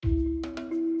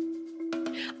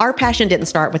Our passion didn't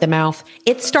start with the mouth.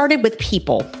 It started with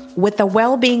people, with the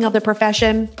well-being of the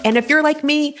profession. And if you're like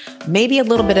me, maybe a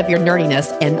little bit of your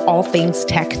nerdiness and all things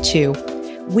tech too.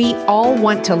 We all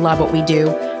want to love what we do,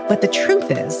 but the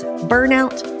truth is,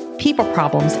 burnout, people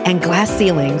problems, and glass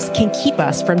ceilings can keep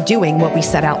us from doing what we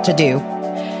set out to do.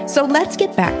 So let's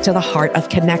get back to the heart of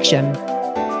connection.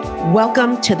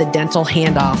 Welcome to the Dental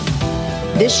Handoff.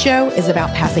 This show is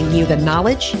about passing you the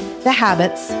knowledge, the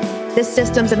habits, the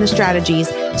systems, and the strategies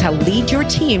to lead your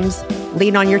teams,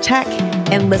 lean on your tech,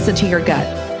 and listen to your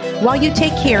gut while you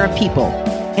take care of people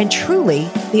and truly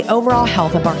the overall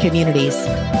health of our communities.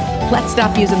 Let's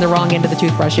stop using the wrong end of the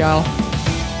toothbrush, y'all.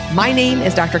 My name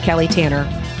is Dr. Kelly Tanner.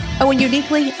 Oh, and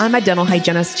uniquely, I'm a dental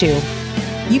hygienist too.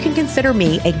 You can consider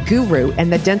me a guru in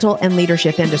the dental and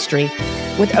leadership industry.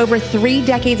 With over 3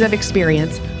 decades of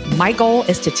experience, my goal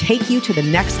is to take you to the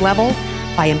next level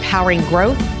by empowering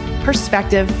growth,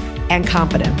 perspective, and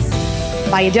confidence.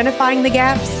 By identifying the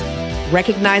gaps,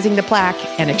 recognizing the plaque,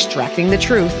 and extracting the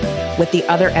truth with the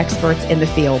other experts in the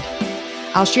field.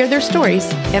 I'll share their stories,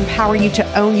 empower you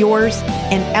to own yours,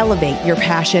 and elevate your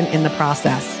passion in the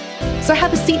process. So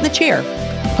have a seat in the chair,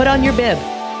 put on your bib,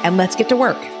 and let's get to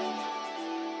work.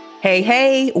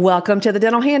 Hey, welcome to the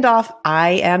Dental Handoff.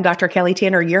 I am Dr. Kelly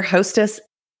Tanner, your hostess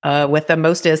with the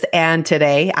mostest. And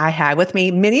today I have with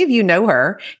me, many of you know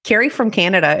her, Kerry from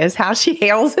Canada is how she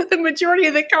hails at the majority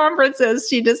of the conferences.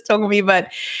 She just told me,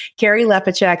 but Kerry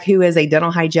Lepicek, who is a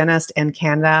dental hygienist in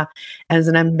Canada, is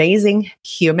an amazing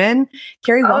human.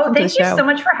 Kerry, welcome to the show. Thank you so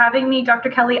much for having me,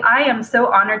 Dr. Kelly. I am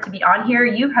so honored to be on here.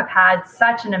 You have had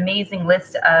such an amazing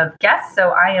list of guests,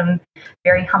 so I am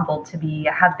very humbled to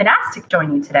have been asked to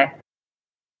join you today.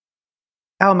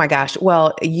 Oh my gosh.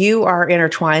 Well, you are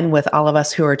intertwined with all of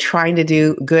us who are trying to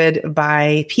do good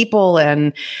by people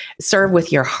and serve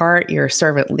with your heart. You're a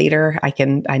servant leader.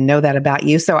 I know that about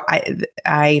you. So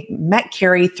I met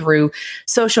Kerry through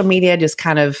social media, just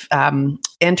kind of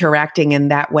interacting in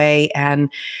that way.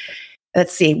 And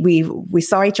let's see, we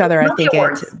saw each other, I think,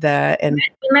 at the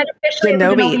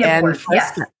Genobi and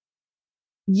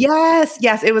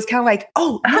Yes. It was kind of like,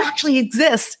 oh, you actually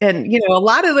exist. And, a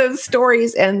lot of those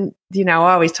stories and, I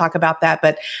always talk about that,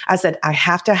 but I said, I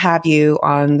have to have you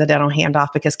on the Dental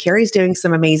Handoff because Kerry's doing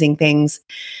some amazing things.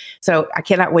 So I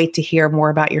cannot wait to hear more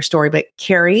about your story. But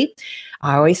Kerry,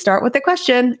 I always start with the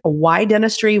question, why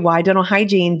dentistry? Why dental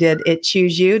hygiene? Did it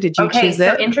choose you? Did you choose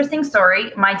it? So interesting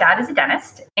story. My dad is a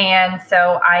dentist. And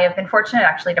so I have been fortunate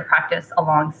actually to practice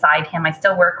alongside him. I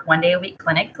still work 1 day a week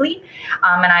clinically.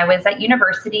 And I was at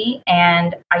university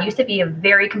and I used to be a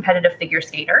very competitive figure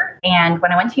skater. And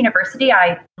when I went to university,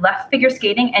 I left figure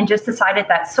skating and just decided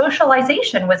that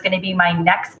socialization was going to be my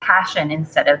next passion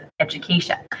instead of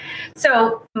education.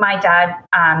 So my dad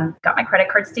got my credit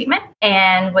card statement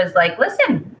and was like, listen,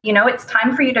 it's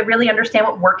time for you to really understand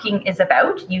what working is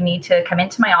about. You need to come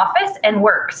into my office and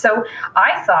work. So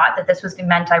I thought that this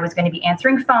meant I was going to be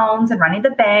answering phones and running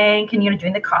the bank and,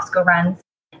 doing the Costco runs.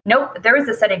 Nope. There was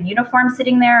a set of uniforms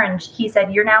sitting there and he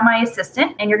said, you're now my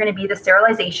assistant and you're going to be the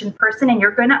sterilization person and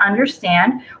you're going to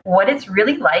understand what it's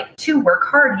really like to work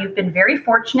hard. You've been very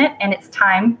fortunate and it's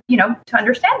time, to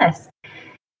understand this.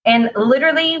 And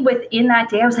literally within that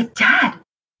day, I was like, Dad,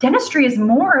 dentistry is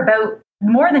more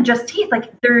than just teeth.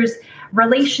 Like there's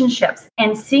relationships.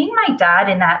 And seeing my dad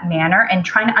in that manner and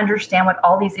trying to understand what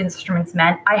all these instruments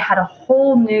meant, I had a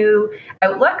whole new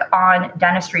outlook on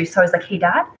dentistry. So I was like, hey,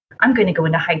 Dad, I'm going to go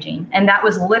into hygiene. And that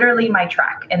was literally my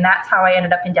track. And that's how I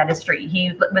ended up in dentistry.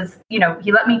 He was,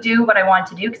 he let me do what I wanted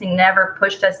to do because he never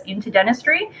pushed us into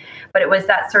dentistry. But it was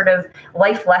that sort of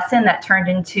life lesson that turned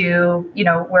into,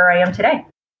 where I am today.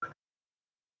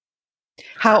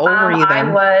 How old were you then?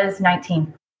 I was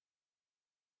 19.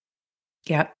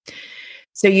 Yeah.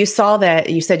 So you saw that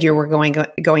you said you were going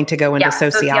to go into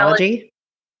sociology.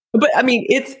 But I mean,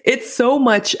 it's so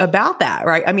much about that,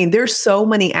 right? I mean, there's so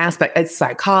many aspects. It's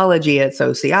psychology, it's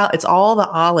sociology, it's all the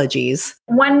ologies.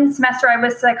 One semester I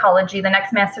was psychology, the next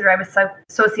semester I was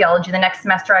sociology, the next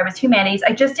semester I was humanities.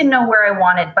 I just didn't know where I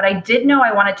wanted, but I did know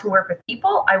I wanted to work with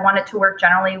people. I wanted to work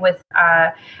generally with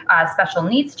special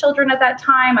needs children at that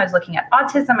time. I was looking at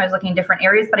autism. I was looking at different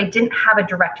areas, but I didn't have a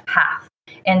direct path.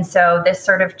 And so this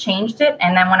sort of changed it.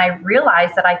 And then when I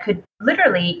realized that I could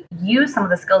literally use some of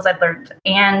the skills I'd learned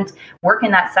and work in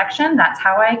that section, that's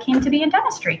how I came to be in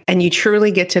dentistry. And you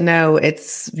truly get to know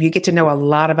a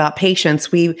lot about patients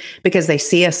because they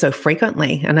see us so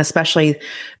frequently, and especially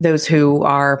those who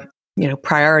are,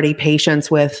 priority patients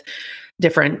with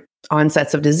different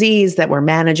onsets of disease that we're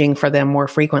managing for them more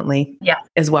frequently. Yeah.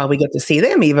 As well. We get to see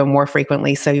them even more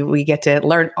frequently. So we get to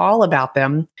learn all about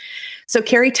them. So,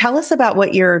 Kerry, tell us about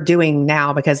what you're doing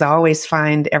now, because I always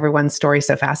find everyone's story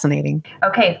so fascinating.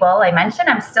 Okay, well, I mentioned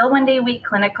I'm still 1 day a week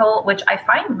clinical, which I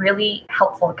find really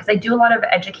helpful because I do a lot of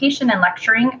education and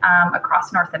lecturing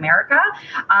across North America.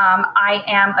 I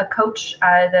am a coach.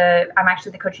 I'm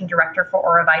actually the coaching director for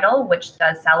Aura Vital, which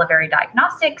does salivary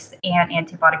diagnostics and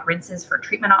antibiotic rinses for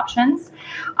treatment options.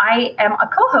 I am a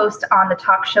co-host on the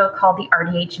talk show called the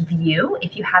RDH View.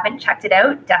 If you haven't checked it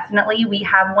out, definitely. We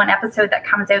have one episode that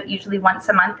comes out usually once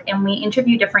a month, and we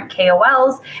interview different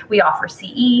KOLs. We offer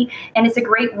CE, and it's a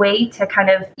great way to kind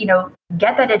of,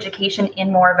 get that education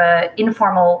in more of a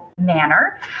informal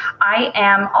manner. I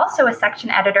am also a section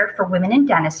editor for Women in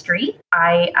Dentistry.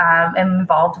 I am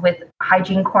involved with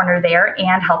Hygiene Corner there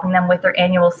and helping them with their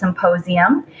annual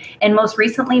symposium. And most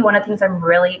recently, one of the things I'm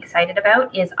really excited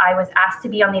about is I was asked to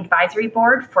be on the advisory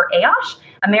board for AOSH,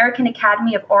 American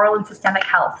Academy of Oral and Systemic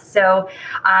Health. So,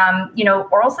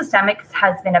 oral systemics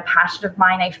has been a passion of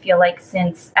mine, I feel like,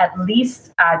 since at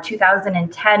least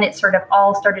 2010. It sort of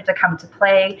all started to come to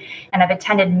play. And I've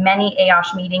attended many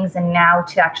AOSH meetings, and now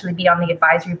to actually be on the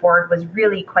advisory board was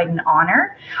really quite an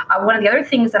honor. One of the other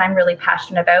things that I'm really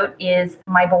passionate about is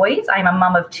my boys. I'm a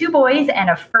mom of 2 boys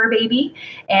and a fur baby,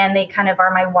 and they kind of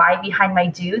are my why behind my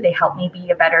do. They help me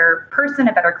be a better person,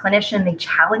 a better clinician. They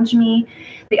challenge me.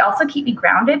 They also keep me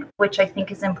grounded, which I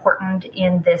think is important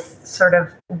in this sort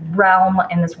of realm,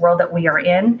 in this world that we are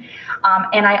in.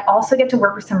 And I also get to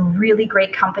work with some really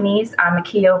great companies. I'm a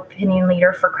key opinion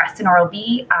leader for Creston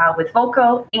Oral-B with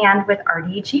Voco and with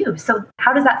RDHU. So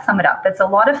how does that sum it up? That's a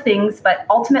lot of things, but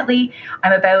ultimately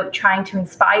I'm about trying to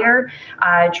inspire,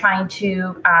 trying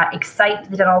to excite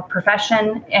the dental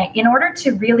profession in order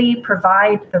to really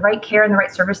provide the right care and the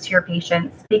right service to your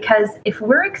patients. Because if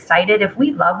we're excited, if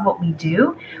we love what we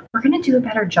do, we're going to do a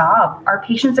better job. Our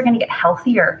patients are going to get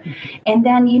healthier. And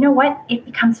then, you know what? It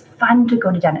becomes fun to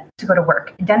go to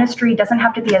work. Dentistry doesn't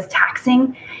have to be as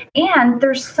taxing. And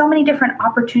there's so many different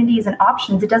opportunities and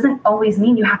options. It doesn't always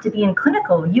mean you have to be in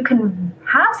clinical. You can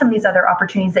have some of these other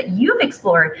opportunities that you've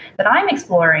explored, that I'm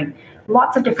exploring.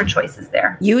 Lots of different choices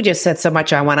there. You just said so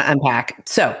much I want to unpack.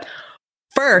 So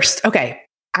first, okay,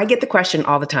 I get the question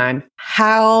all the time.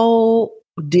 How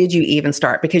did you even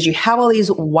start? Because you have all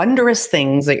these wondrous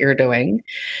things that you're doing,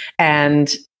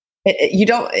 and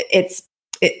it's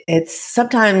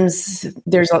sometimes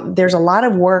there's a lot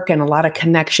of work and a lot of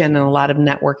connection and a lot of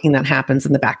networking that happens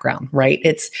in the background, right?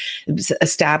 It's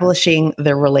establishing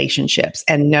the relationships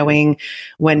and knowing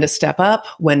when to step up,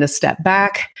 when to step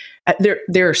back.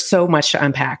 There's so much to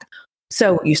unpack.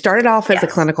 So you started off as a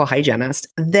clinical hygienist.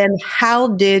 Then how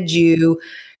did you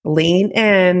lean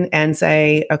in and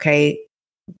say, okay,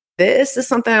 this is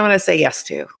something I want to say yes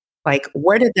to? Like,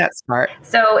 where did that start?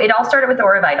 So it all started with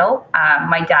Aura Vital.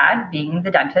 My dad, being the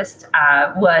dentist,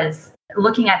 was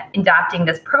looking at adopting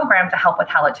this program to help with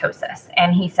halitosis.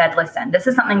 And he said, listen, this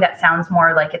is something that sounds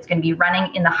more like it's going to be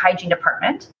running in the hygiene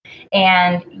department.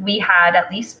 And we had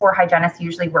at least 4 hygienists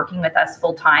usually working with us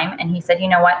full time. And he said, you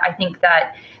know what, I think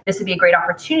that this would be a great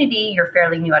opportunity. You're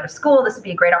fairly new out of school. This would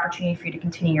be a great opportunity for you to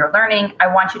continue your learning. I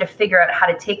want you to figure out how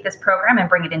to take this program and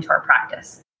bring it into our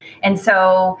practice. And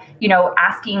so,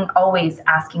 always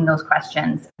asking those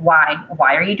questions. Why?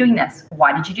 Why are you doing this?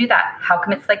 Why did you do that? How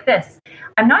come it's like this?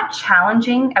 I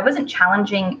wasn't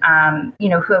challenging,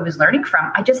 who I was learning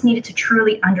from. I just needed to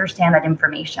truly understand that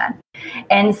information.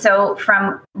 And so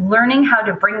from learning how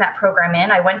to bring that program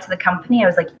in, I went to the company. I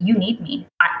was like, you need me.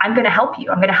 I'm going to help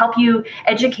you. I'm going to help you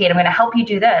educate. I'm going to help you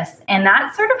do this. And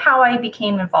that's sort of how I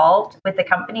became involved with the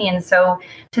company. And so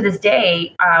to this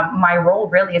day, my role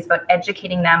really is about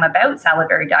educating them about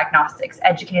salivary diagnostics,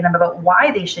 educating them about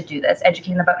why they should do this,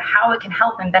 educating them about how it can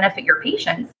help and benefit your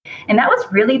patients. And that was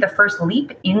really the first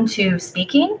leap into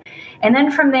speaking. And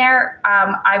then from there,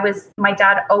 my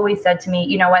dad always said to me,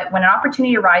 you know what, when an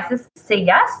opportunity arises, say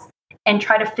yes and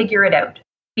try to figure it out.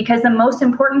 Because the most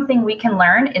important thing we can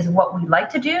learn is what we like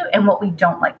to do and what we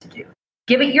don't like to do.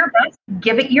 Give it your best,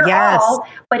 give it your all,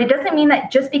 but it doesn't mean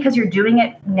that just because you're doing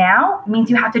it now means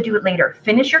you have to do it later.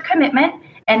 Finish your commitment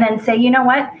and then say, you know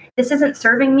what, this isn't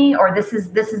serving me, or this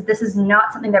is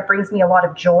not something that brings me a lot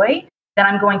of joy, then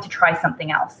I'm going to try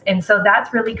something else. And so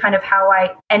that's really kind of how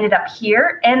I ended up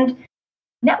here. And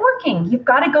networking, you've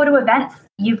got to go to events.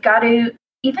 You've got to,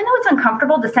 even though it's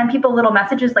uncomfortable, to send people little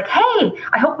messages like, hey,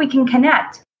 I hope we can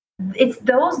connect. It's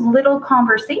those little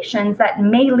conversations that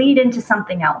may lead into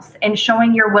something else, and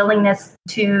showing your willingness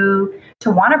to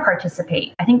want to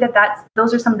participate. I think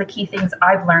those are some of the key things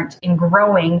I've learned in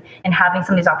growing and having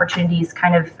some of these opportunities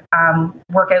kind of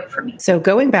work out for me. So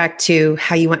going back to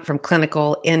how you went from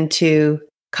clinical into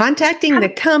contacting the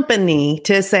company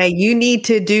to say, you need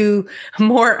to do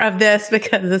more of this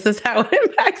because this is how it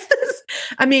impacts this.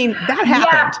 I mean, that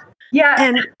happened. Yeah.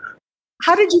 And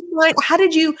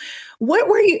what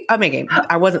were you, I mean,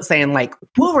 I wasn't saying like,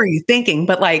 what were you thinking?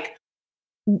 But like,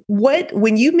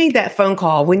 when you made that phone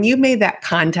call, when you made that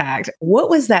contact, what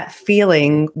was that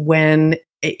feeling when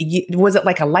was it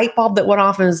like a light bulb that went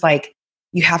off and was like,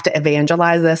 you have to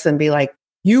evangelize this and be like,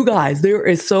 you guys, there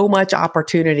is so much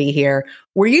opportunity here.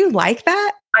 Were you like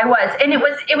that? I was. And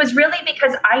it was really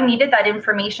because I needed that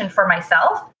information for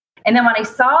myself. And then when I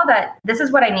saw that this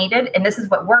is what I needed and this is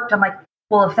what worked, I'm like,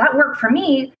 well, if that worked for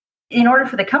me, in order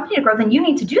for the company to grow, then you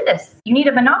need to do this. You need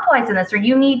to monopolize in this, or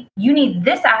you need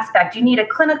this aspect. You need a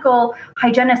clinical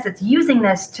hygienist that's using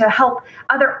this to help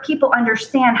other people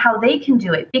understand how they can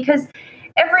do it. Because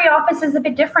every office is a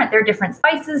bit different. There are different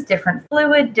spices, different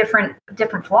fluid, different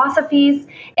philosophies.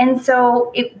 And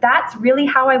so that's really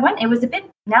how I went. It was a bit,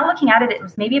 now looking at it, it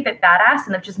was maybe a bit badass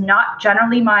and it's just not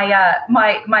generally my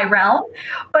realm.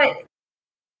 But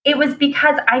it was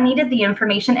because I needed the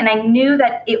information and I knew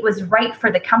that it was right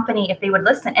for the company if they would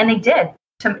listen. And they did.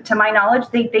 To my knowledge,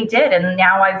 they did. And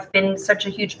now I've been such a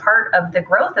huge part of the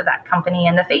growth of that company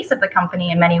and the face of the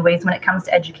company in many ways when it comes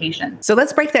to education. So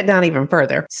let's break that down even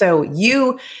further. So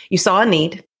you saw a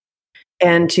need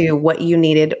and to what you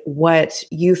needed, what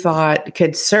you thought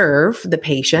could serve the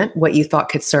patient, what you thought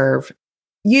could serve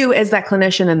you as that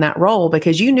clinician in that role,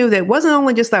 because you knew that it wasn't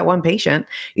only just that one patient.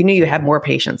 You knew you had more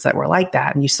patients that were like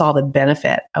that, and you saw the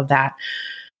benefit of that.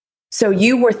 So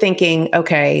you were thinking,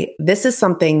 okay, this is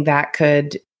something that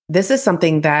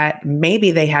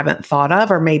maybe they haven't thought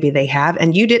of, or maybe they have,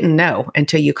 and you didn't know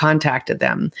until you contacted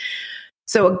them.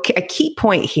 So a key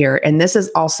point here, and this is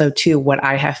also too what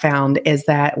I have found, is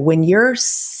that when you're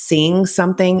seeing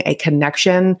something, a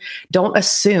connection, don't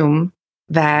assume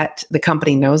that the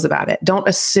company knows about it. Don't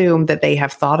assume that they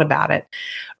have thought about it.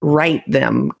 Write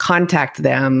them, contact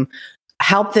them,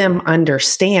 help them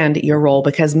understand your role,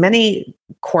 because many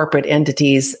corporate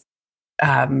entities,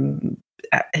 and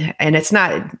it's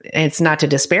not to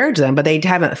disparage them, but they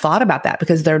haven't thought about that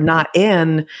because they're not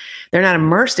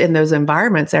immersed in those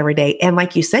environments every day. And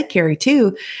like you said, Kerry,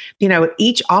 too,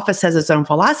 each office has its own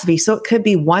philosophy. So it could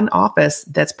be one office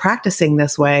that's practicing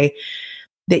this way,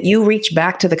 that you reach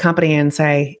back to the company and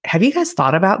say, have you guys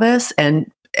thought about this? And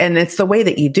it's the way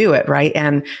that you do it, right?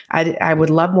 And I would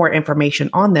love more information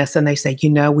on this. And they say,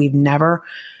 we've never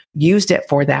used it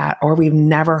for that, or we've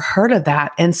never heard of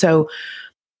that. And so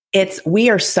we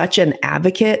are such an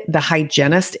advocate, the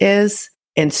hygienist is,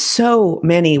 in so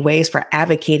many ways, for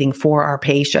advocating for our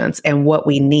patients and what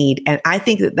we need. And I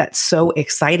think that that's so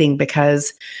exciting,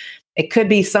 because it could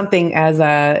be something as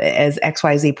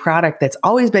XYZ product that's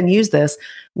always been used this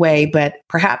way, but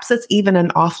perhaps it's even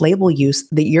an off-label use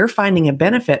that you're finding a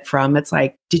benefit from. It's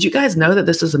like, did you guys know that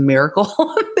this is a miracle?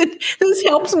 This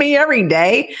helps me every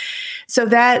day. So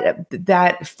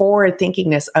that forward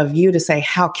thinkingness of you to say,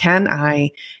 how can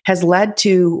I, has led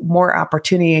to more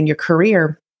opportunity in your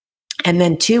career. And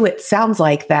then two, it sounds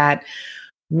like that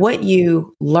what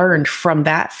you learned from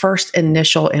that first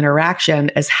initial interaction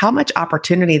is how much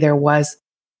opportunity there was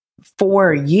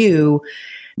for you.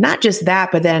 Not just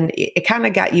that, but then it kind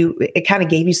of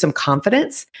gave you some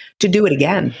confidence to do it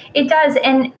again. It does.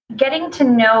 And getting to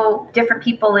know different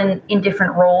people in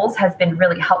different roles has been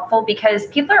really helpful, because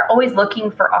people are always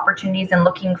looking for opportunities and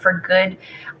looking for good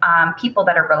people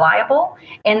that are reliable.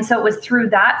 And so it was through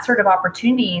that sort of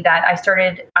opportunity that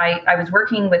I was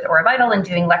working with Aura Vital and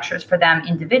doing lectures for them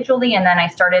individually. And then I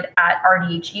started at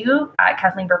RDHU.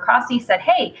 Kathleen Burkossi said,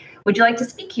 hey, would you like to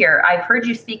speak here? I've heard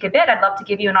you speak a bit. I'd love to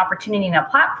give you an opportunity and a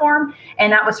platform.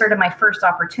 And that was sort of my first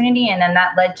opportunity. And then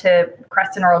that led to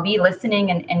Creston Oral B listening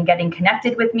and getting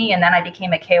connected with me. And then I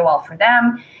became a KOL for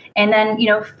them. And then,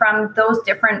 from those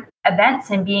different events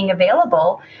and being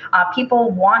available, people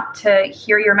want to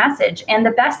hear your message. And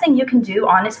the best thing you can do,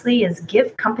 honestly, is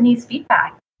give companies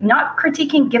feedback. Not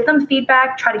critiquing, give them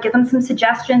feedback, try to give them some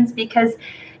suggestions, because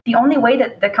the only way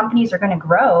that the companies are going to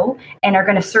grow and are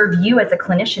going to serve you as a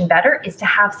clinician better is to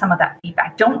have some of that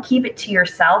feedback. Don't keep it to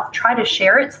yourself. Try to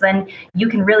share it, so then you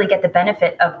can really get the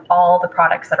benefit of all the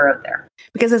products that are out there.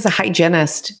 Because as a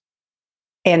hygienist,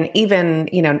 and even,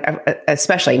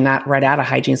 especially not right out of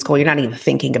hygiene school, you're not even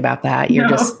thinking about that. You're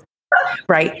just,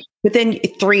 right. But then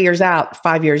 3 years out,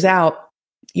 5 years out,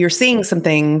 you're seeing some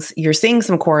things, you're seeing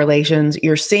some correlations,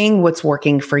 you're seeing what's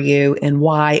working for you and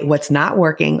what's not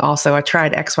working. Also, I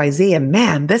tried XYZ and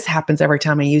man, this happens every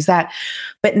time I use that.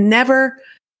 But never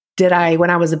did I, when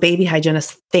I was a baby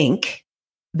hygienist, think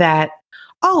that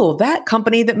oh, that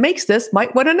company that makes this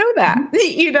might want to know that,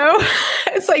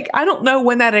 it's like, I don't know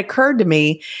when that occurred to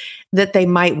me that they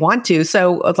might want to.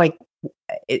 So like,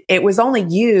 it was only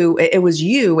you, it was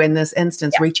you in this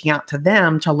instance, reaching out to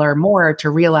them to learn more, to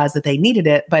realize that they needed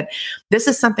it. But this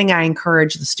is something I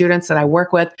encourage the students that I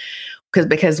work with,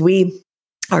 because we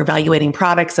are evaluating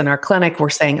products in our clinic. We're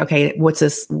saying, okay, what's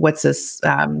this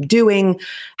doing?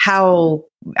 How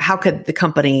could the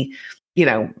company,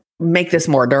 make this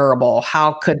more durable?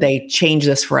 How could they change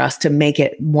this for us to make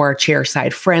it more chair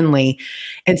side friendly?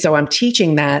 And so I'm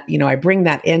teaching that, I bring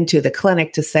that into the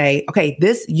clinic to say, okay,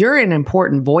 you're an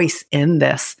important voice in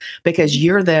this, because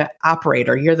you're the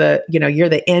operator, you're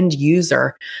the end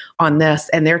user on this,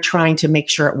 and they're trying to make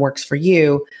sure it works for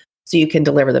you so you can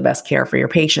deliver the best care for your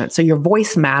patient. So your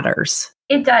voice matters.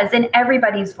 It does. And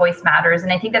everybody's voice matters.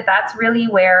 And I think that that's really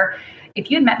where, if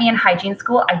you had met me in hygiene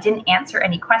school, I didn't answer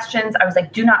any questions. I was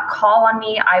like, do not call on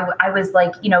me. I was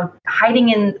like,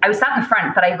 hiding I was sat in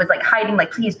front, but I was like hiding,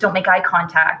 like, please don't make eye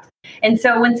contact. And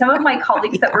so when some of my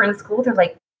colleagues that were in school, they're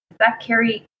like, is that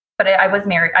Kerry? But I was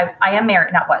married. I am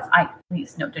married.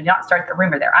 Please, no, do not start the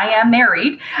rumor there. I am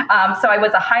married. So I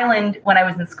was a Highland when I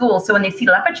was in school. So when they see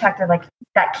Lepicek, they're like,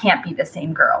 that can't be the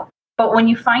same girl. But when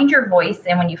you find your voice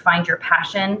and when you find your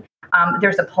passion,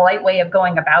 there's a polite way of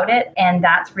going about it. And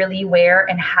that's really where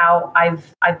and how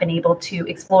I've been able to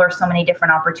explore so many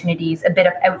different opportunities, a bit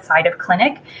of outside of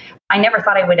clinic. I never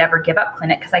thought I would ever give up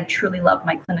clinic, because I truly love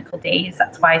my clinical days.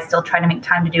 That's why I still try to make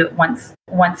time to do it once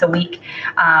a week.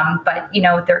 But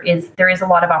there is a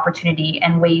lot of opportunity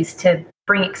and ways to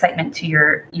bring excitement to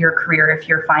your career if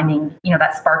you're finding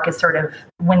that spark is sort of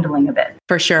dwindling a bit.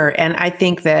 For sure. And I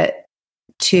think that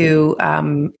too,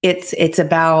 it's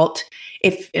about,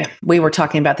 if we were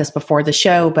talking about this before the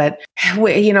show, but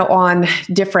on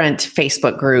different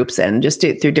Facebook groups and just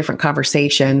through different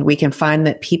conversation, we can find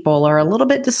that people are a little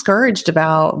bit discouraged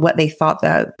about what they thought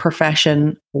the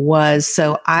profession was.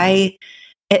 So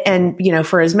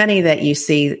for as many that you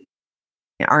see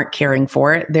aren't caring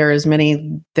for it, there is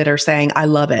many that are saying, I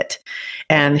love it,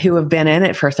 and who have been in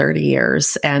it for 30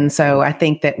 years. And so I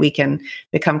think that we can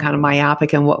become kind of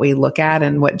myopic in what we look at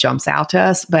and what jumps out to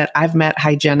us. But I've met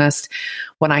hygienists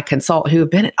when I consult who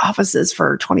have been in offices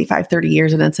for 25, 30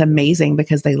 years, and it's amazing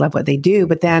because they love what they do.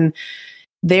 But then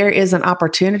there is an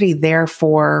opportunity there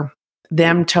for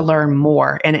them to learn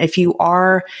more. And if you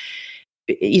are,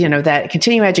 that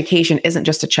continuing education isn't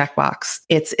just a checkbox.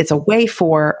 It's a way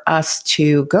for us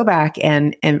to go back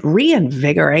and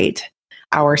reinvigorate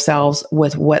ourselves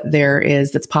with what there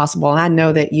is that's possible. And I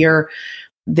know that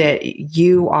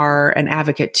you are an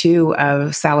advocate too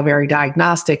of salivary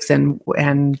diagnostics,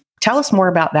 and tell us more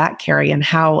about that, Kerry, and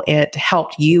how it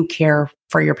helped you care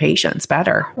for your patients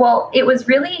better. Well, it was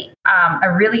really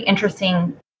a really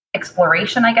interesting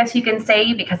exploration, I guess you can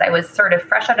say, because I was sort of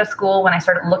fresh out of school when I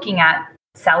started looking at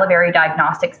salivary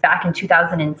diagnostics back in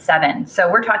 2007. So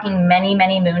we're talking many,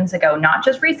 many moons ago, not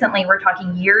just recently, we're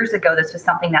talking years ago. This was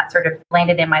something that sort of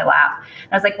landed in my lap.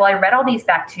 And I was like, well, I read all these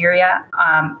bacteria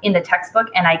in the textbook,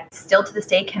 and I still to this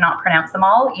day cannot pronounce them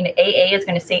all. AA is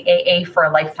going to say AA for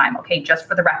a lifetime. Okay. Just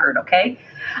for the record. Okay.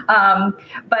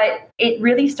 But it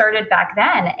really started back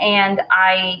then. And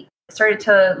I started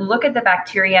to look at the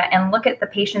bacteria and look at the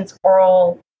patient's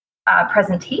oral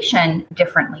presentation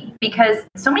differently, because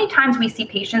so many times we see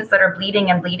patients that are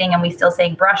bleeding and we still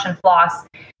say brush and floss.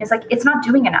 It's like, it's not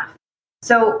doing enough.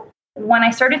 So when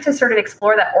I started to sort of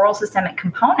explore that oral systemic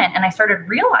component, and I started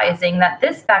realizing that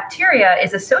this bacteria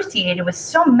is associated with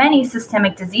so many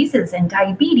systemic diseases and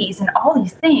diabetes and all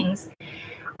these things,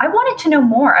 I wanted to know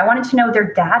more. I wanted to know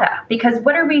their data, because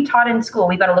what are we taught in school?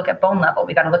 We've got to look at bone level.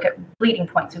 We've got to look at bleeding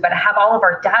points. We've got to have all of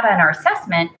our data and our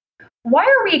assessment. Why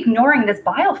are we ignoring this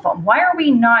biofilm? Why are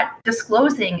we not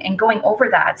disclosing and going over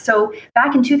that? So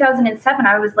back in 2007,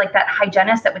 I was like that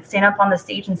hygienist that would stand up on the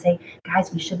stage and say,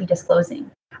 guys, we should be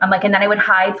disclosing. I'm like, and then I would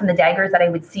hide from the daggers that I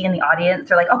would see in the audience.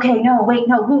 They're like, okay, no, wait,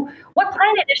 no, what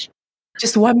planet is she?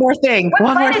 Just one more thing.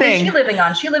 What planet is she living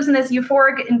on? She lives in this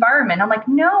euphoric environment. I'm like,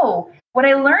 no. What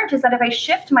I learned is that if I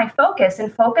shift my focus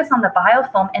and focus on the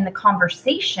biofilm and the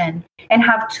conversation, and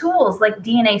have tools like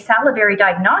DNA salivary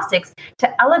diagnostics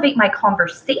to elevate my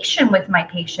conversation with my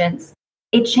patients,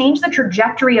 it changed the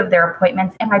trajectory of their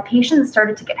appointments, and my patients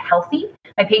started to get healthy.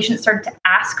 My patients started to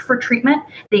ask for treatment.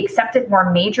 They accepted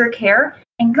more major care.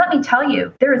 And let me tell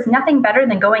you, there is nothing better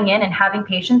than going in and having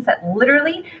patients that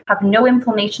literally have no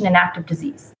inflammation and active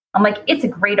disease. I'm like, it's a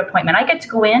great appointment. I get to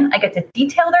go in, I get to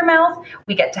detail their mouth,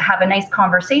 we get to have a nice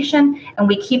conversation, and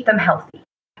we keep them healthy.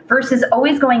 Versus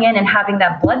always going in and having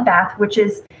that bloodbath, which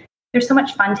is there's so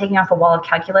much fun taking off a wall of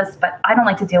calculus, but I don't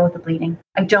like to deal with the bleeding.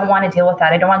 I don't want to deal with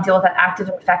that. I don't want to deal with that active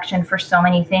infection for so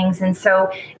many things. And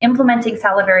so implementing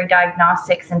salivary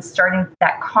diagnostics and starting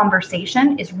that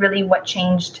conversation is really what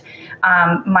changed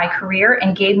my career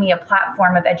and gave me a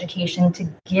platform of education to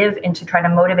give and to try to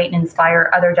motivate and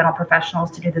inspire other dental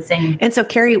professionals to do the same. And so,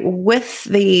 Kerry, with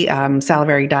the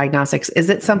salivary diagnostics, is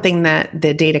it something that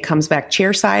the data comes back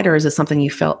chairside, or is it something you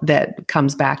felt that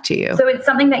comes back to you? So it's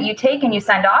something that you take and you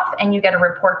send off and you get a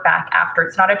report back after.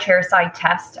 It's not a chairside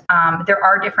test. There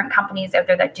are different companies out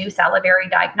there that do salivary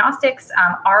diagnostics.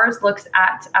 Ours looks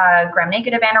at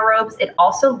gram-negative anaerobes. It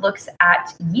also looks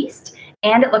at yeast,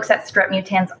 and it looks at strep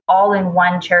mutans all in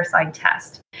one chairside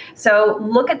test. So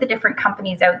look at the different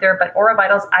companies out there, but Aura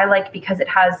Vitals I like because it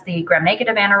has the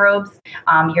gram-negative anaerobes,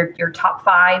 your top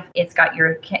 5. It's got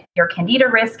your candida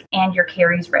risk and your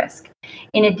caries risk.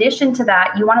 In addition to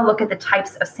that, you want to look at the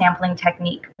types of sampling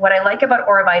technique. What I like about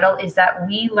Aura Vital is that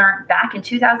we learned back in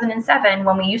 2007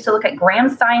 when we used to look at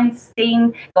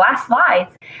gram-stained glass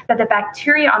slides that the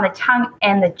bacteria on the tongue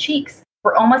and the cheeks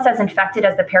were almost as infected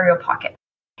as the period pocket.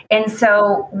 And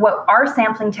so what our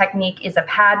sampling technique is a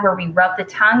pad where we rub the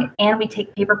tongue and we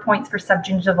take paper points for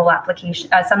subgingival application,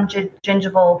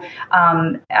 subgingival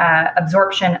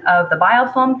absorption of the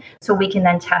biofilm so we can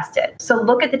then test it. So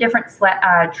look at the different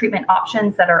treatment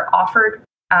options that are offered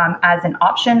as an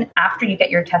option after you get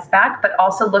your test back, but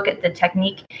also look at the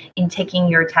technique in taking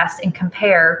your test and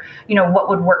compare, what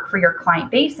would work for your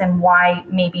client base and why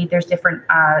maybe there's different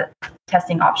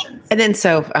testing options. And then,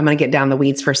 so I'm going to get down the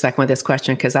weeds for a second with this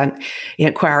question because I'm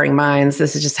inquiring minds.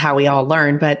 This is just how we all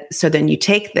learn. But so then you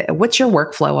take what's your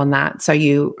workflow on that? So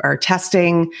you are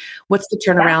testing. What's the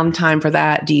turnaround time for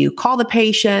that? Do you call the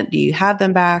patient? Do you have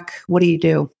them back? What do you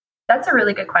do? That's a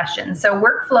really good question. So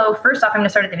workflow, first off, I'm going to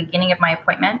start at the beginning of my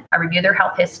appointment. I review their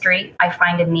health history. I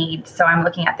find a need. So I'm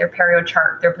looking at their perio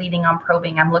chart, their bleeding on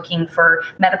probing. I'm looking for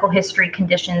medical history,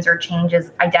 conditions or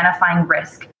changes, identifying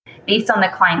risk. Based on the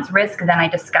client's risk, then I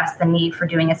discuss the need for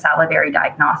doing a salivary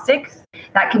diagnostics.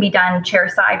 That can be done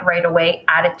chairside right away,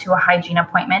 added to a hygiene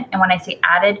appointment. And when I say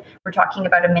added, we're talking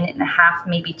about 1.5 minutes,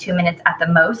 maybe 2 minutes at the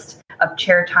most of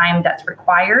chair time that's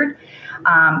required.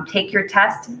 Take your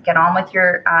test, get on with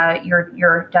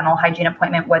your dental hygiene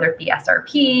appointment, whether it be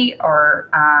SRP or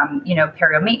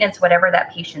perio maintenance, whatever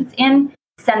that patient's in.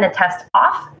 Send the test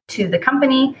off to the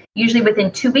company. Usually within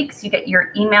 2 weeks, you get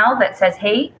your email that says,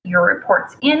 hey, your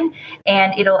report's in,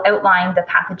 and it'll outline the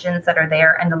pathogens that are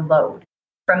there and the load.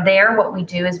 From there, what we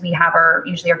do is we have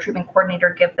usually our treatment coordinator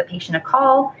give the patient a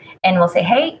call, and we'll say,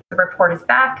 hey, the report is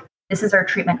back. This is our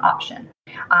treatment option.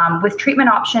 With treatment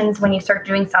options, when you start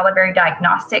doing salivary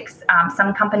diagnostics,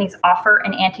 some companies offer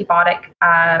an antibiotic,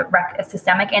 a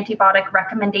systemic antibiotic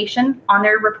recommendation on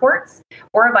their reports.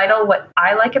 Aura Vital, what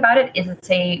I like about it is it's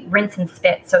a rinse and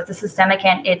spit. So it's a systemic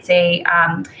and it's a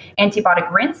antibiotic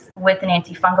rinse with an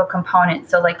antifungal component.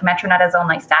 So like metronidazole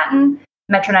nystatin,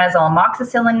 metronidazole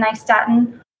amoxicillin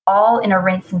nystatin, all in a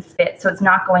rinse and spit. So it's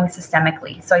not going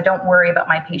systemically. So I don't worry about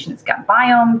my patient's gut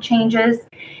biome changes.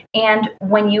 And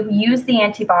when you use the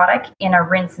antibiotic in a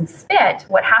rinse and spit,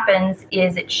 what happens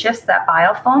is it shifts that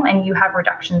biofilm and you have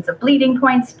reductions of bleeding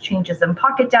points, changes in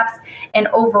pocket depths, and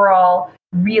overall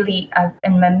really an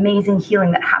amazing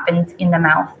healing that happens in the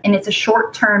mouth. And it's a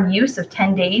short-term use of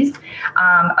 10 days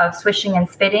of swishing and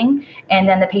spitting. And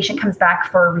then the patient comes back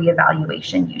for a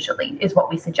reevaluation, usually, is what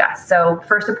we suggest. So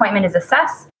first appointment is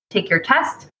assess, take your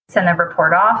test, send the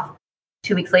report off.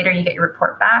 2 weeks later, you get your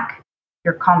report back.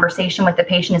 Your conversation with the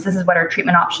patient is, this is what our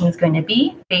treatment option is going to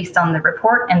be based on the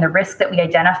report and the risk that we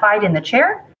identified in the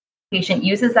chair. Patient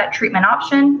uses that treatment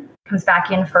option, comes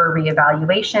back in for a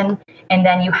reevaluation, and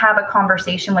then you have a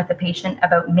conversation with the patient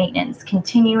about maintenance,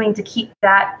 continuing to keep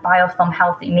that biofilm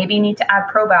healthy. Maybe you need to add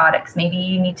probiotics. Maybe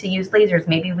you need to use lasers.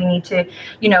 Maybe we need to,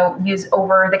 use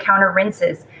over-the-counter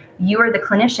rinses. You are the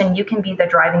clinician. You can be the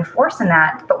driving force in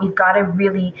that, but we've got to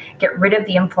really get rid of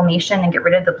the inflammation and get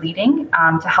rid of the bleeding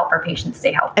to help our patients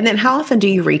stay healthy. And then how often do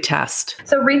you retest?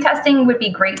 So retesting would be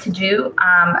great to do.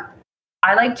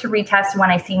 I like to retest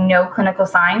when I see no clinical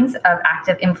signs of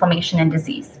active inflammation and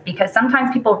disease, because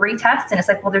sometimes people retest and it's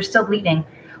like, well, they're still bleeding.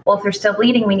 Well, if they're still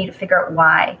bleeding, we need to figure out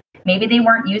why. Maybe they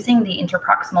weren't using the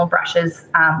interproximal brushes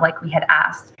like we had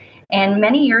asked. And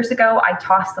many years ago, I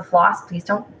tossed the floss. Please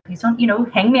don't,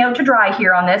 hang me out to dry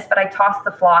here on this, but I tossed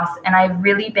the floss, and I've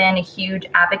really been a huge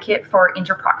advocate for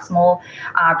interproximal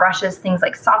brushes, things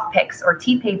like soft picks or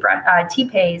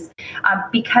T-Pays,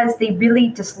 because they really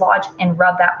dislodge and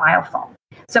rub that biofilm.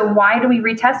 So why do we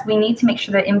retest? We need to make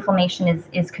sure that inflammation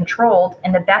is controlled,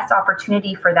 and the best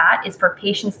opportunity for that is for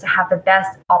patients to have the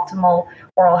best optimal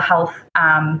oral health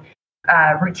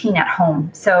routine at home.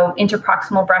 So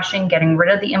interproximal brushing, getting rid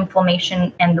of the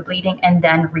inflammation and the bleeding, and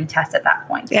then retest at that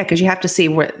point. Yeah, because you have to see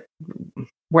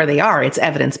where they are. It's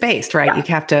evidence-based, right? Yeah. You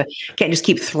can't just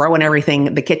keep throwing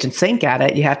everything, the kitchen sink at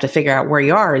it. You have to figure out where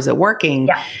you are. Is it working?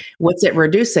 Yeah. What's it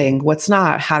reducing? What's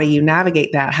not? How do you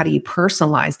navigate that? How do you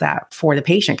personalize that for the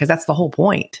patient? Because that's the whole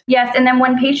point. Yes. And then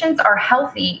when patients are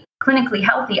healthy, clinically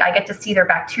healthy, I get to see their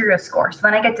bacteria score. So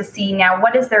then I get to see now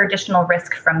what is their additional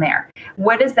risk from there?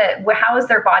 How is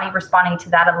their body responding to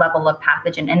that level of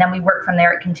pathogen? And then we work from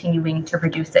there at continuing to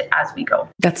reduce it as we go.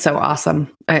 That's so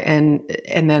awesome. And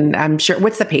then I'm sure,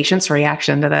 what's the patient's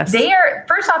reaction to this?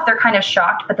 First off, they're kind of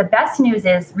shocked, but the best news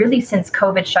is really since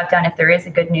COVID shut down, if there is a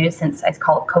good news, since I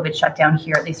call it COVID shutdown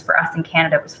here, at least for us in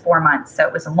Canada, it was 4 months. So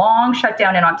it was a long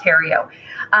shutdown in Ontario.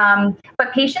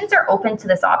 But patients are open to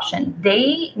this option.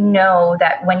 They know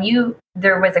that when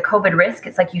there was a COVID risk,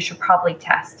 it's like you should probably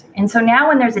test. And so now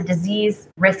when there's a disease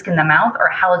risk in the mouth or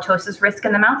halitosis risk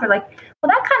in the mouth, they're like, well,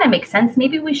 that kind of makes sense.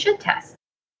 Maybe we should test.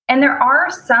 And there are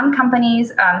some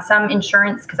companies, some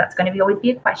insurance, because that's going to always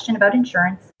be a question about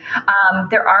insurance.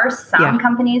 There are some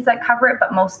companies that cover it,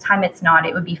 but most time it's not.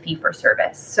 It would be fee for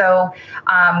service. So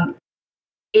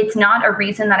it's not a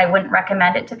reason that I wouldn't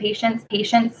recommend it to patients.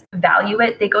 Patients value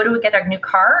it. They go to get a new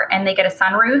car and they get a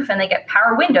sunroof and they get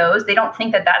power windows. They don't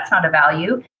think that that's not a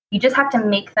value. You just have to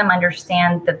make them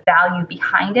understand the value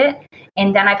behind it.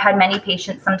 And then I've had many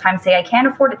patients sometimes say, I can't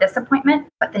afford this appointment,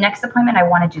 but the next appointment, I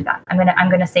want to do that. I'm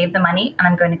going to save the money and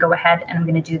I'm going to go ahead and I'm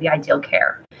going to do the ideal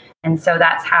care. And so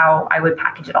that's how I would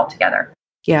package it all together.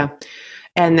 Yeah.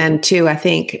 And then too, I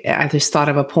think I just thought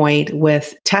of a point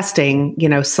with testing,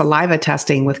 saliva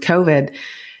testing with COVID.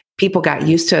 People got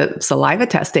used to saliva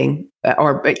testing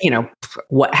or,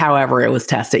 however it was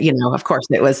tested, of course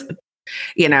it was,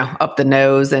 up the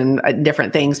nose and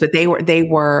different things, but they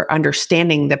were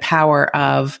understanding the power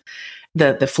of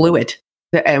the fluid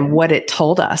and what it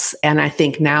told us. And I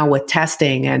think now with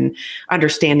testing and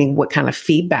understanding what kind of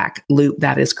feedback loop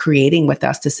that is creating with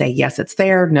us to say, yes, it's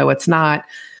there. No, it's not.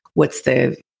 What's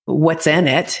in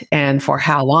it and for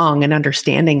how long, and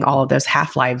understanding all of those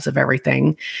half-lives of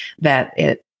everything, that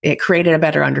it created a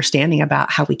better understanding about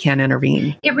how we can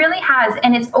intervene. It really has.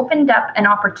 And it's opened up an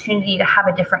opportunity to have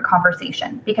a different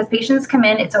conversation, because patients come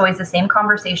in, it's always the same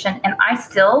conversation. And I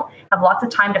still have lots of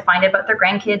time to find out about their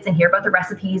grandkids and hear about the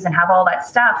recipes and have all that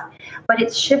stuff. But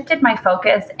it's shifted my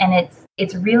focus, and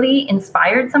it's really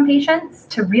inspired some patients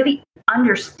to really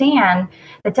understand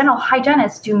that dental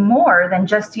hygienists do more than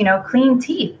just, clean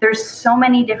teeth. There's so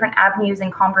many different avenues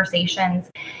and conversations.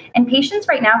 And patients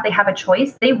right now, if they have a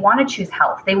choice, they want to choose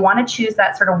health. They want to choose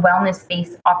that sort of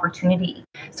wellness-based opportunity.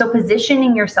 So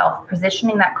positioning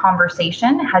that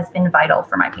conversation has been vital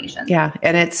for my patients. Yeah.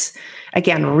 And it's,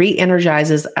 again,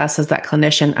 re-energizes us as that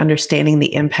clinician, understanding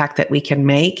the impact that we can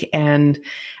make. And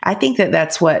I think that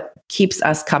that's what keeps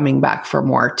us coming back for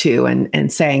more too,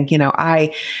 and saying,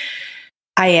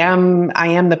 I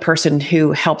am the person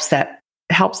who helps that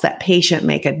patient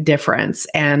make a difference.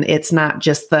 And it's not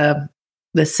just the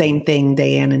same thing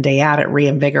day in and day out. It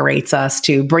reinvigorates us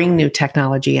to bring new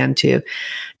technology in to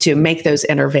make those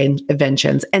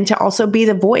interventions, and to also be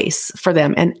the voice for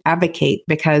them and advocate.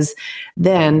 Because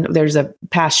then there's a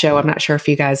past show, I'm not sure if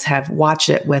you guys have watched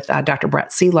it, with Dr. Brett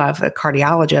Seelove, a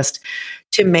cardiologist,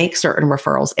 to make certain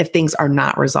referrals if things are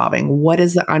not resolving. What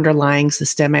is the underlying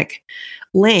systemic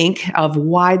link of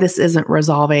why this isn't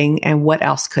resolving, and what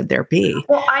else could there be?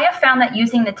 Well, I have found that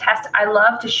using the test, I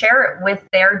love to share it with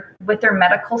their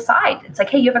medical side. It's like,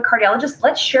 hey, you have a cardiologist,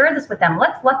 let's share this with them.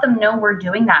 Let's let them know we're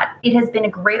doing that. It has been a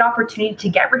great opportunity to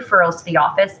get referrals to the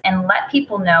office and let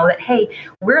people know that, hey,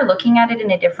 we're looking at it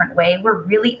in a different way. We're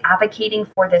really advocating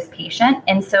for this patient.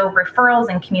 And so referrals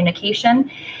and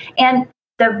communication. And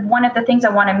one of the things I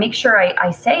want to make sure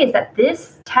I say is that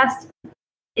this test,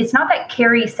 it's not that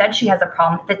Kerry said she has a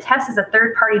problem. The test is a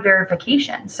third-party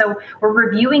verification. So we're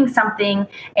reviewing something,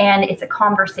 and it's a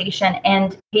conversation,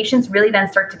 and patients really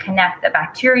then start to connect the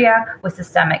bacteria with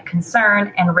systemic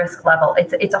concern and risk level.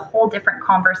 It's a whole different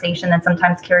conversation than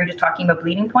sometimes Kerry just talking about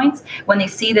bleeding points. When they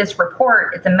see this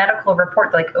report, it's a medical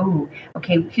report, they're like, oh,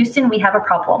 okay, Houston, we have a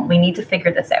problem. We need to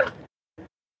figure this out.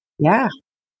 Yeah,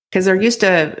 because they're used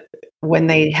to, when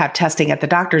they have testing at the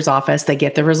doctor's office, they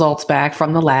get the results back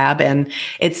from the lab. And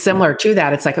it's similar to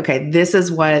that. It's like, okay, this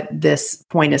is what this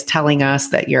point is telling us,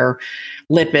 that your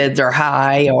lipids are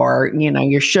high, or,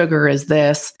 your sugar is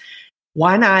this.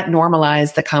 Why not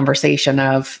normalize the conversation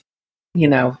of,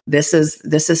 this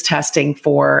is testing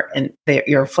for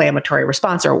your inflammatory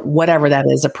response, or whatever that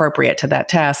is appropriate to that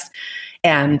test.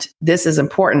 And this is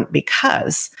important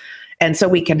because, And so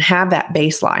we can have that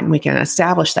baseline, we can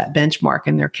establish that benchmark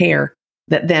in their care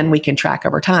that then we can track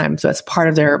over time. So it's part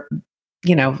of their,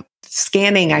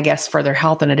 scanning, I guess, for their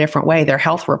health in a different way, their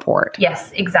health report.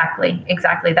 Yes, exactly.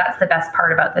 Exactly. That's the best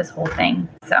part about this whole thing.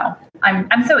 So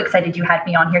I'm so excited you had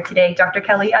me on here today, Dr.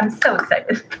 Kelly. I'm so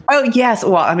excited. Oh, yes.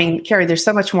 Well, I mean, Kerry, there's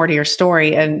so much more to your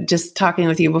story. And just talking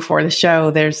with you before the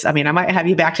show, I might have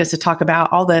you back just to talk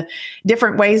about all the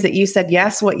different ways that you said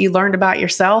yes, what you learned about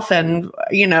yourself, and,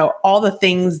 all the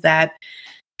things that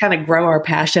kind of grow our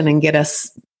passion and get us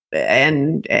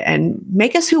and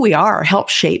make us who we are, help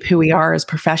shape who we are as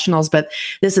professionals. But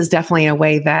this is definitely a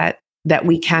way that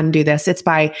we can do this. It's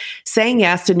by saying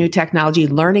yes to new technology,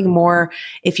 learning more.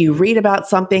 If you read about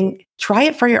something, try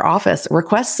it for your office,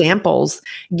 request samples,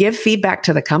 give feedback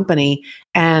to the company,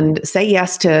 and say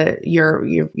yes to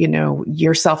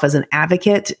yourself as an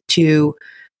advocate to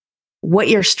what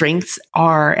your strengths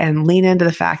are, and lean into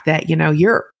the fact that,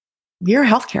 you're a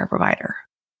healthcare provider.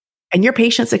 And your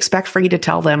patients expect for you to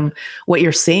tell them what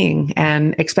you're seeing,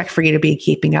 and expect for you to be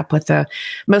keeping up with the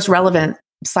most relevant,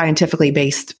 scientifically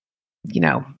based,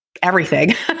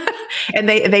 everything. And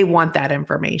they want that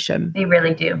information. They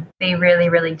really do. They really,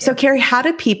 really do. So, Kerry, how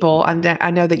do people, I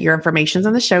know that your information's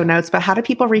in the show notes, but how do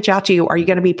people reach out to you? Are you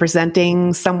going to be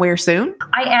presenting somewhere soon?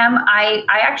 I am. I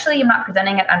actually am not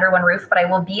presenting at Under One Roof, but I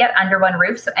will be at Under One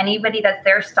Roof. So anybody that's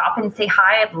there, stop and say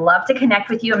hi. I'd love to connect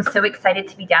with you. I'm so excited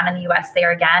to be down in the US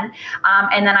there again.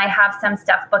 And then I have some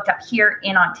stuff booked up here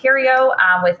in Ontario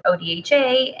with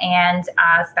ODHA and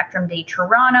Spectrum Day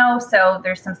Toronto. So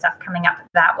there's some stuff coming up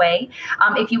that way.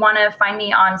 If you want to find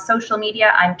me on social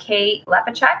media, I'm K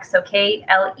Lepicek, so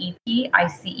KLEPICEK,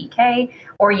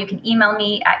 or you can email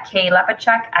me at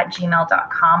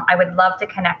klepicek@gmail.com. I would love to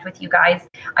connect with you guys.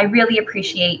 I really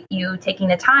appreciate you taking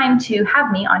the time to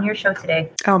have me on your show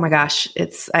today. Oh my gosh.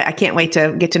 I can't wait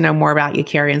to get to know more about you,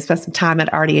 Kerry, and spend some time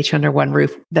at RDH Under One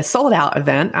Roof, the sold out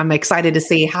event. I'm excited to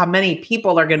see how many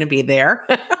people are going to be there.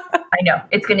 I know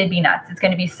it's going to be nuts. It's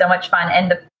going to be so much fun.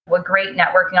 And a great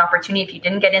networking opportunity. If you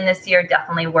didn't get in this year,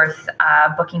 definitely worth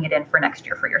booking it in for next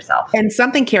year for yourself. And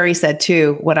something Kerry said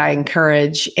too, what I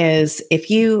encourage is if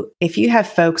you have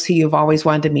folks who you've always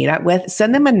wanted to meet up with,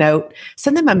 send them a note,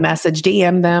 send them a message,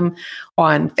 DM them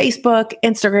on Facebook,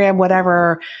 Instagram,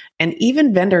 whatever. And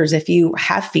even vendors, if you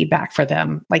have feedback for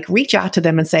them, like reach out to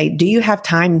them and say, do you have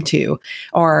time to,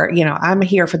 or, I'm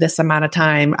here for this amount of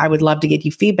time. I would love to get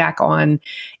you feedback on,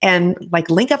 and like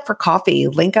link up for coffee,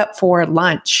 link up for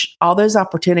lunch, all those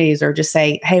opportunities, or just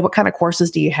say, hey, what kind of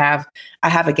courses do you have? I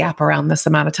have a gap around this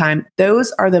amount of time.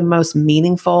 Those are the most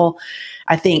meaningful,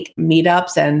 I think,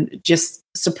 meetups and just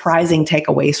surprising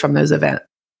takeaways from those events.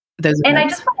 And I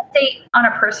just want to say on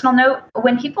a personal note,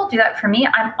 when people do that for me,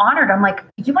 I'm honored. I'm like,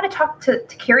 you want to talk to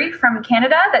Kerry from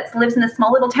Canada that lives in the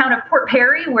small little town of Port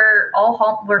Perry where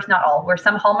where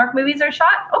some Hallmark movies are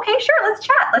shot? Okay, sure. Let's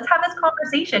chat. Let's have this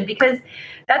conversation, because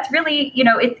that's really,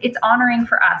 it's honoring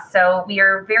for us. So we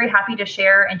are very happy to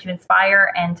share and to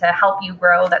inspire and to help you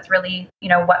grow. That's really,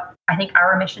 what I think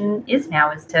our mission is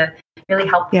now, is to really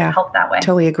help that way.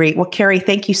 Totally agree. Well, Kerry,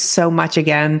 thank you so much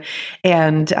again.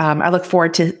 And I look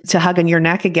forward to hugging your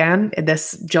neck again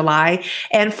this July.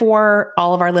 And for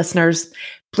all of our listeners,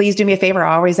 please do me a favor.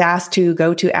 I always ask to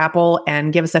go to Apple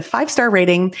and give us a 5-star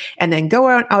rating, and then go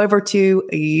on over to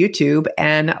YouTube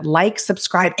and like,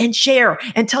 subscribe, and share,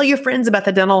 and tell your friends about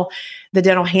the dental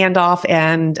handoff,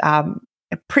 and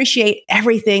appreciate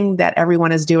everything that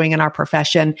everyone is doing in our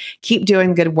profession. Keep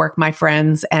doing good work, my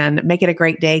friends, and make it a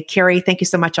great day. Kerry, thank you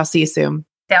so much. I'll see you soon.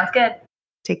 Sounds good.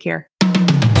 Take care.